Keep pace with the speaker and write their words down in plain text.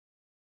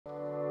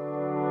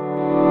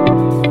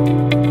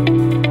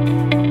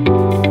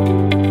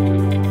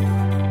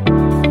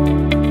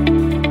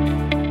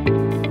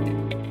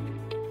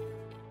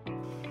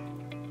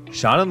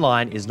Schein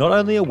Online is not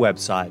only a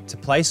website to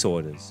place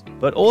orders,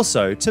 but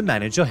also to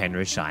manage your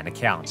Henry Schein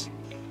account.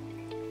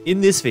 In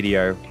this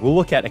video, we'll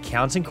look at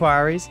account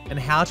inquiries and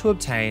how to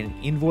obtain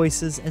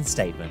invoices and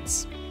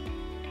statements.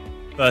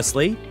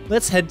 Firstly,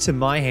 let's head to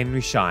My Henry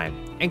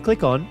Schein and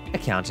click on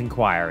Account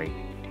Inquiry.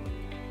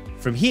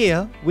 From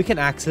here, we can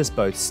access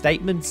both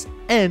statements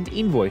and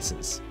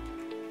invoices.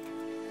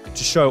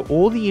 To show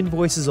all the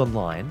invoices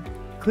online,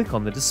 click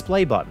on the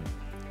Display button.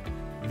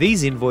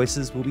 These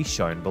invoices will be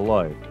shown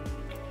below.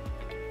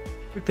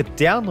 Click the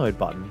Download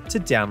button to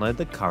download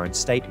the current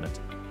statement.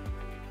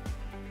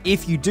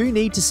 If you do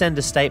need to send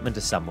a statement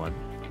to someone,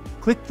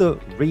 click the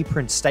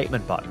Reprint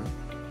Statement button,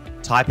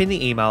 type in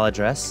the email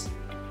address,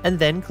 and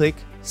then click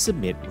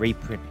Submit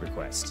Reprint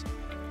Request.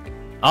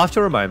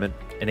 After a moment,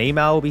 an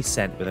email will be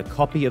sent with a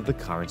copy of the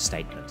current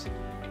statement.